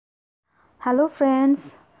Hello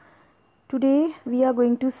friends, today we are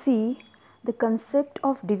going to see the concept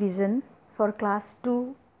of division for class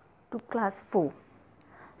 2 to class 4.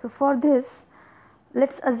 So for this,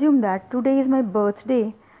 let's assume that today is my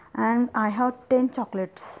birthday and I have 10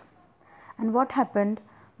 chocolates. And what happened?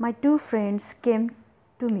 My two friends came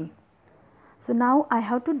to me. So now I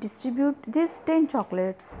have to distribute these 10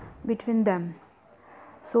 chocolates between them.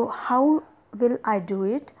 So how will I do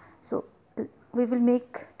it? So we will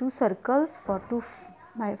make two circles for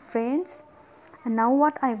my friends, and now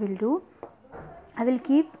what I will do, I will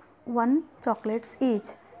keep one chocolates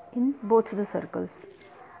each in both the circles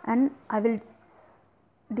and I will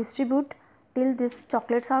distribute till these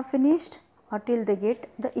chocolates are finished or till they get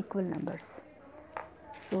the equal numbers.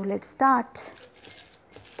 So let's start.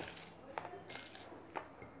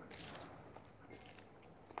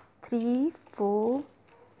 Three, 4,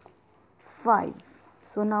 5.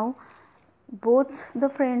 So now both the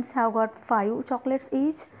friends have got 5 chocolates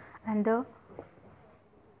each and the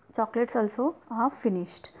chocolates also are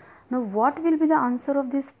finished. Now what will be the answer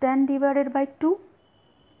of this 10 divided by 2?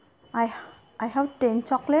 I have 10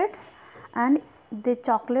 chocolates and the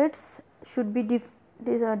chocolates should be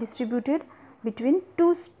distributed between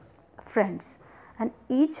two friends and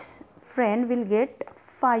each friend will get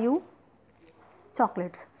 5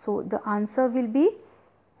 chocolates. So the answer will be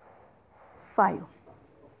 5.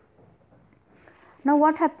 Now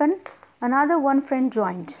what happened? Another one friend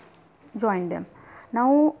joined them.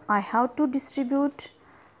 Now I have to distribute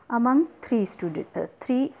among three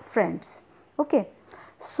friends. Okay.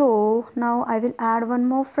 So now I will add one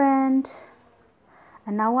more friend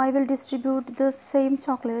and now I will distribute the same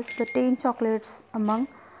chocolates, the 10 chocolates among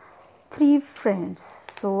 3 friends.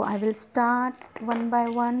 So I will start one by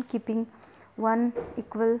one, keeping 1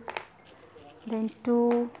 equal, then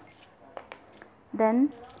 2,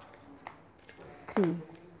 then 3.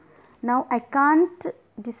 Now I can't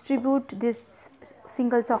distribute this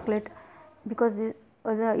single chocolate because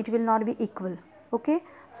it will not be equal. Okay,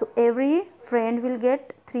 so every friend will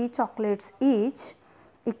get 3 chocolates each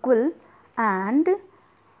equal and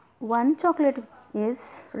 1 chocolate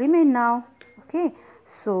is remain now. Okay,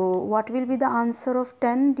 so what will be the answer of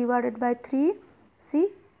 10 divided by 3? See,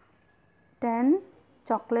 10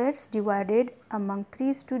 chocolates divided among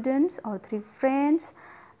 3 students or 3 friends,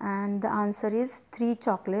 and the answer is 3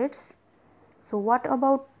 chocolates. So what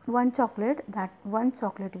about 1 chocolate? That 1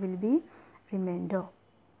 chocolate will be remainder,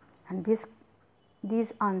 and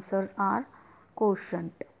these answers are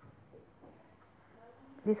quotient.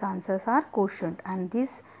 These answers are quotient, and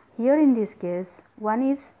this here in this case 1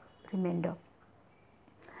 is remainder.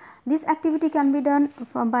 This activity can be done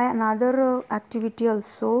by another activity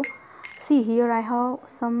also. See, here I have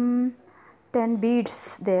some 10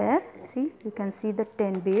 beads there. See, you can see the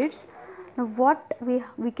 10 beads. Now what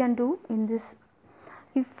we can do in this,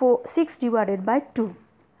 if 6 divided by 2.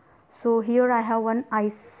 So here I have one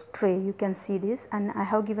ice tray, you can see this, and I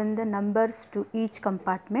have given the numbers to each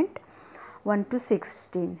compartment 1 to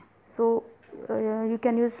 16. So you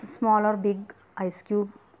can use small or big ice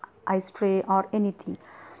cube, ice tray or anything.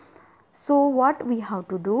 So what we have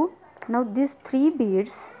to do, now these 3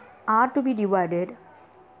 beads are to be divided.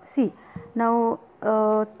 See, now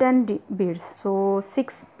 10 beads, so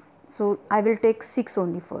 6, so I will take 6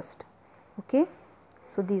 only first. Okay,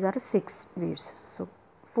 so these are 6 beads, so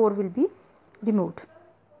 4 will be removed.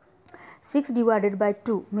 6 divided by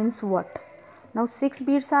 2 means what? Now 6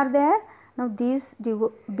 beads are there. Now these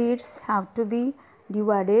beads have to be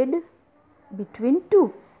divided between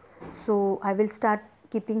 2. So I will start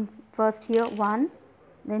keeping first here 1,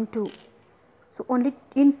 then 2. So only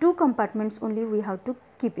in 2 compartments only we have to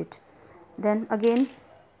keep it. Then again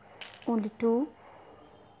only 2.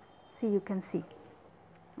 See, you can see.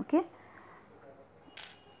 Okay,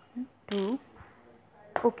 2.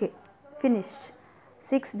 Okay, finished.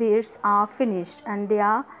 6 beads are finished and they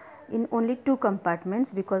are in only 2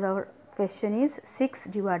 compartments because our question is 6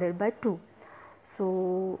 divided by 2.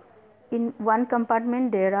 So in one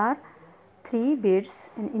compartment there are 3 beads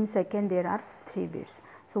and in second there are 3 beads.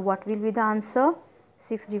 So what will be the answer?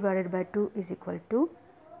 6 divided by 2 is equal to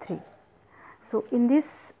 3. So in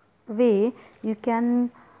this way you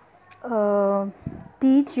can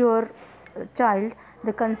teach your child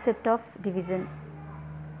the concept of division.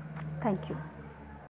 Thank you.